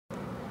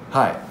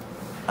Hi,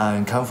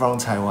 I come from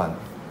Taiwan.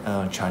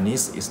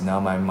 Chinese is not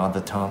my mother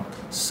tongue,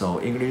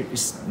 so English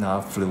is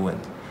not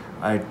fluent.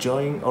 I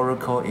joined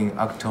Oracle in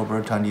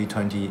October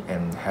 2020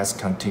 and has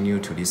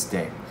continued to this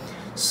day.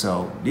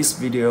 So this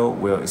video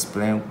will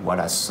explain what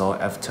I saw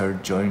after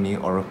joining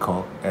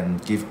Oracle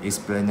and give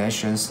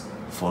explanations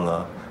for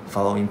the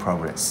following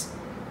problems.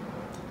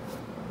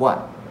 1.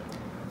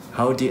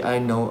 How did I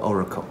know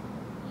Oracle?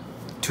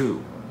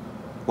 2.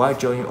 Why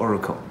join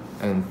Oracle?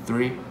 And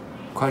 3.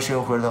 Question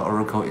whether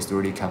Oracle is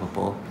really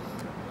capable.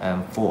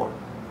 And 4.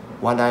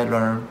 What I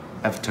learned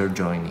after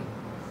joining.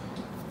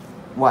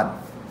 1.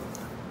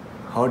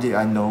 How did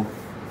I know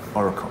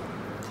Oracle?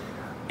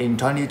 In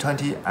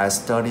 2020, I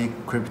studied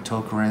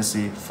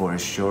cryptocurrency for a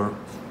short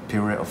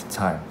period of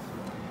time,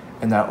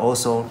 and I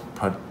also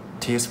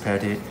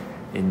participated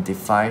in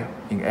DeFi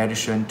in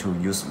addition to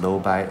use low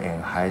buy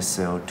and high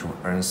sell to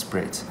earn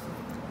spread.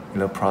 In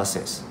the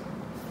process,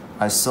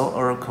 I saw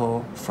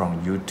Oracle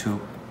from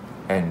YouTube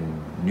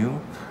and knew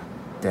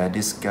that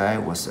this guy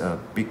was a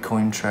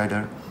Bitcoin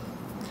trader,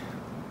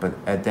 but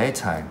at that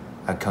time,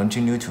 I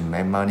continued to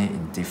make money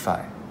in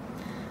DeFi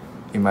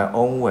in my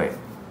own way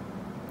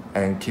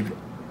and keep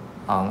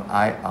an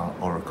eye on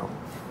Oracle.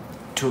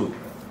 2.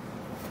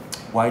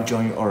 Why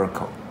join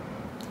Oracle?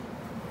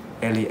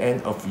 At the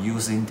end of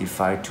using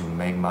DeFi to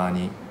make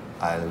money,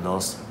 I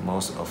lost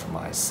most of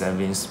my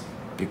savings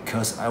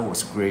because I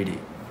was greedy,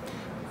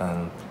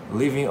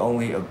 leaving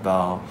only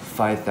about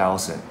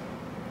 5,000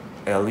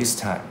 at this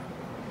time.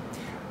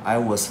 I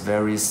was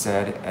very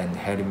sad and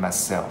hated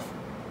myself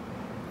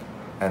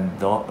and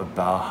thought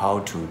about how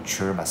to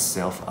cheer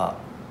myself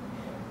up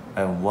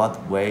and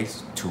what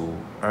ways to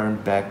earn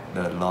back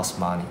the lost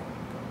money.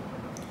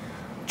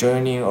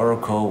 Joining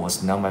Oracle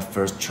was not my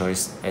first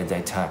choice at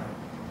that time.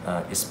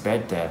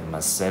 Expect that my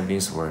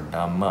savings were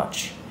not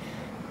much,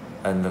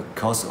 and the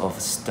cost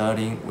of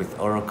studying with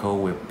Oracle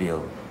will be a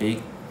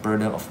big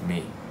burden of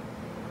me.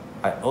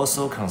 I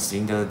also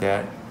considered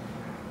that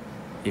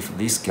if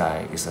this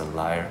guy is a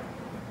liar,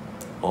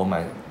 all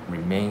my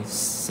remaining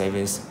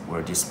savings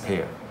will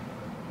disappear.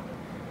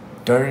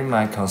 During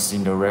my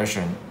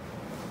consideration,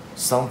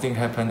 something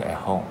happened at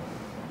home,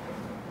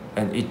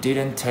 and it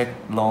didn't take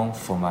long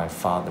for my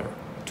father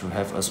to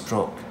have a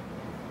stroke.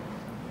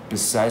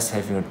 Besides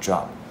having a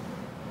job,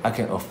 I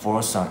can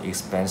afford some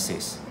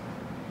expenses,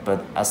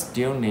 but I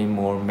still need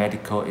more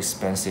medical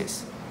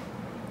expenses.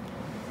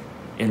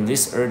 In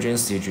this urgent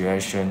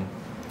situation,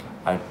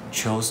 I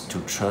chose to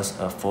trust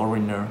a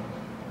foreigner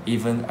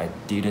even I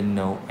didn't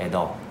know at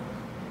all.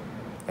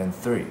 And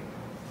 3.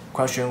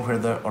 Question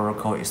whether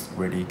Oracle is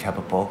really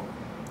capable.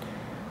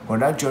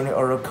 When I joined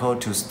Oracle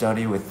to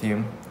study with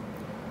him,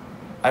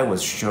 I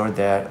was sure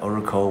that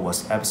Oracle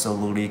was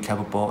absolutely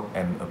capable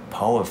and a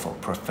powerful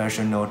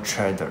professional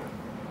trader.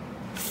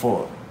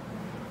 4.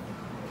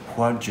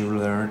 What did you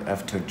learn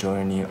after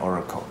joining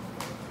Oracle?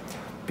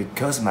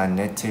 Because my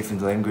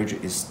native language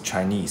is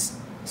Chinese,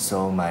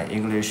 so my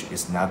English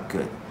is not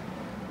good,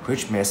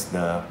 which makes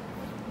the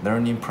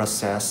learning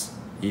process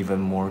even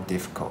more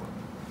difficult.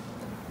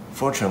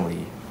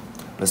 Fortunately,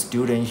 the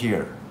students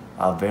here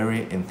are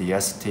very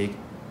enthusiastic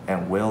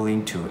and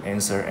willing to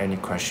answer any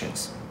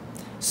questions.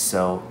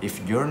 So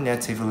if your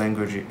native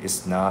language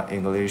is not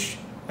English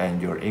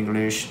and your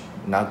English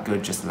not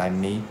good just like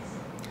me,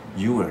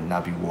 you will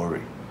not be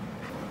worried.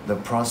 The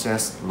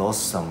process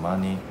lost some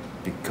money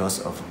because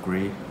of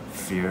greed,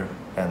 fear,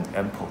 and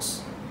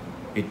impulse.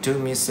 It took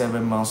me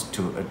 7 months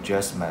to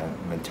adjust my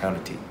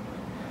mentality,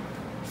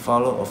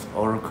 follow of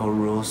Oracle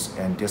rules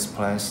and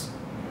disciplines,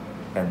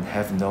 and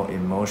have no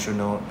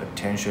emotional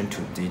attention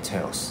to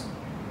details.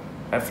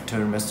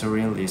 After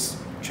mastering this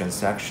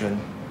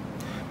transaction,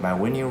 my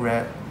winning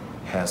rate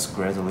has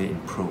gradually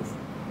improved.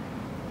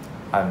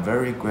 I'm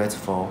very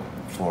grateful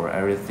for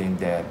everything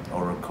that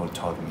Oracle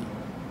taught me.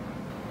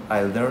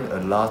 I learned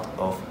a lot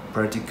of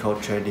practical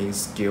trading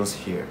skills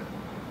here.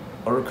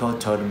 Oracle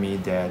taught me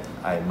that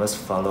I must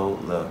follow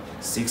the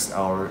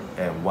 6-hour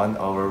and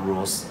 1-hour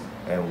rules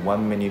and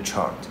 1-minute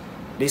chart.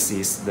 This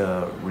is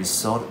the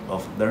result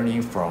of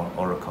learning from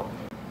Oracle.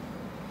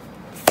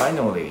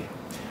 Finally,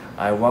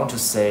 I want to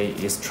say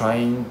is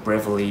trying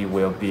bravely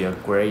will be a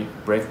great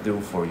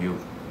breakthrough for you.